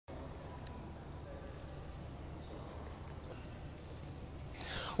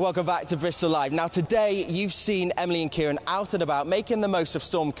Welcome back to Bristol Live. Now today you've seen Emily and Kieran out and about making the most of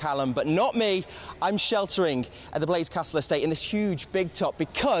Storm Callum, but not me. I'm sheltering at the Blaze Castle Estate in this huge big top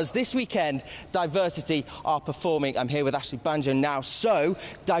because this weekend Diversity are performing. I'm here with Ashley Banjo now, so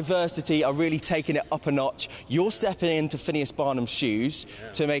Diversity are really taking it up a notch. You're stepping into Phineas Barnum's shoes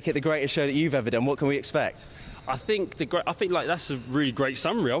to make it the greatest show that you've ever done. What can we expect? I think like that's a really great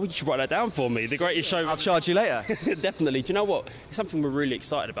summary. I think you should write that down for me. The greatest show. I'll charge you later. Definitely. Do you know what? It's something we're really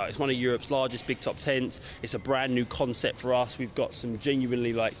excited about. It's one of Europe's largest big top tents. It's a brand new concept for us. We've got some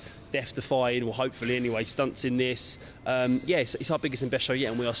genuinely death-defying, or hopefully anyway, stunts in this. It's our biggest and best show yet,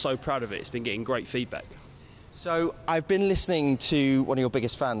 and we are so proud of it. It's been getting great feedback. So I've been listening to one of your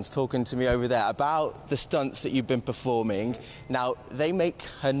biggest fans talking to me over there about the stunts that you've been performing. Now, they make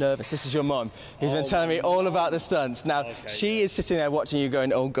her nervous. This is your mum who's been telling me all about the stunts. Now, she is sitting there watching you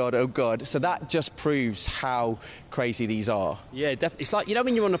going, oh God, oh God. So that just proves how crazy these are. Yeah, definitely. It's like, you know,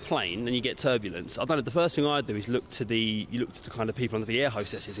 when you're on a plane and you get turbulence, I don't know, the first thing I do is look to the kind of people under the air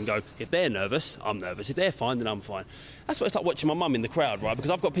hostesses and go, if they're nervous, I'm nervous. If they're fine, then I'm fine. That's what it's like watching my mum in the crowd, right?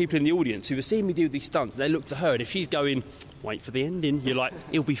 Because I've got people in the audience who are seeing me do these stunts, and they look to her, and if she's going, wait for the ending, you're like,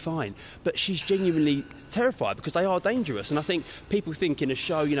 it'll be fine. But she's genuinely terrified because they are dangerous. And I think people think in a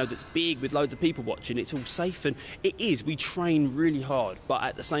show, you know, that's big with loads of people watching, it's all safe, and it is. We train really hard, but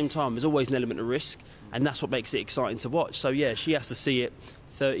at the same time, there's always an element of risk, and that's what makes it exciting to watch. So yeah, she has to see it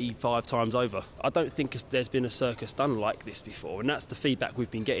 35 times over. I don't think there's been a circus done like this before, and that's the feedback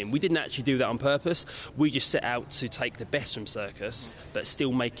we've been getting. We didn't actually do that on purpose. We just set out to take the best from circus, but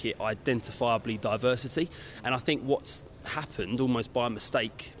still make it identifiably Diversity. And I think what's happened almost by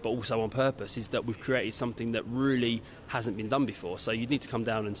mistake but also on purpose is that we've created something that really hasn't been done before, so you need to come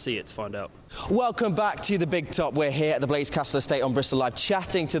down and see it to find out. Welcome back to the big top. We're here at the Blaze Castle Estate on Bristol Live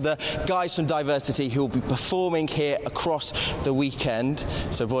chatting to the guys from Diversity who will be performing here across the weekend.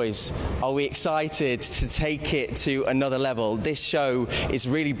 So boys, are we excited to take it to another level? This show is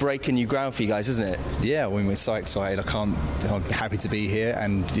really breaking new ground for you guys, isn't it? Yeah, we're so excited. I'm happy to be here,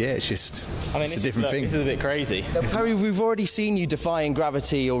 and yeah, it's a different thing. This is a bit crazy. Harry, we've already seen you defying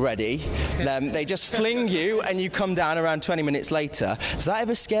gravity already. They just fling you and you come down around 20 minutes later. Does that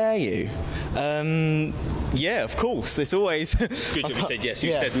ever scare you? Yeah, of course. It's always... It's good that we said yes.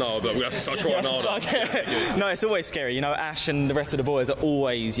 You said no, but we have to start trying harder. No, it's always scary. You know, Ash and the rest of the boys are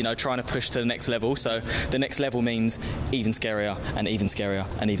always, you know, trying to push to the next level. So the next level means even scarier and even scarier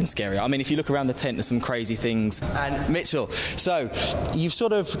and even scarier. I mean, if you look around the tent, there's some crazy things. And Mitchell, so you've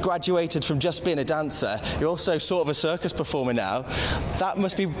sort of graduated from just being a dancer. You're also sort of a circus performer now. That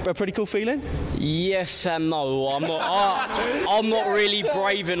must be a pretty cool feeling? Yes and no. I'm not really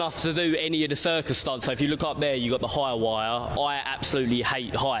brave enough to do any of the circus stunts. So if you look up there, you got the high wire. I absolutely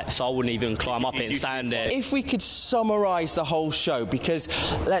hate heights, so I wouldn't even climb up it and stand there. If we could summarise the whole show, because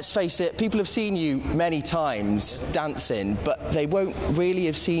let's face it, people have seen you many times dancing, but they won't really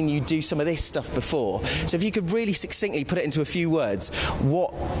have seen you do some of this stuff before. So if you could really succinctly put it into a few words,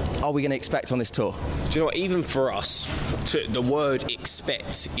 what are we going to expect on this tour? Do you know what, even for us, the word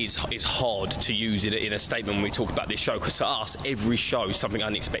expect is hard to use in a statement when we talk about this show, because for us, every show, something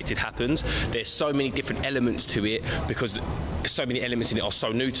unexpected happens. There's so many different elements to it, because so many elements in it are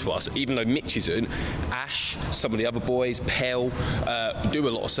so new to us. Even though Mitch isn't, Ash, some of the other boys, Pell, do a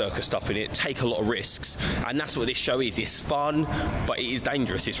lot of circus stuff in it, take a lot of risks, and that's what this show is. It's fun, but it is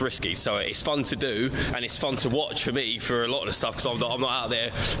dangerous, it's risky, so it's fun to do, and it's fun to watch for me for a lot of the stuff, because I'm not out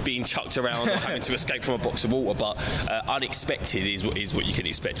there being chucked around or having to escape from a box of water, but unexpected is what you can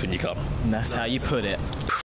expect when you come. And that's how you put it.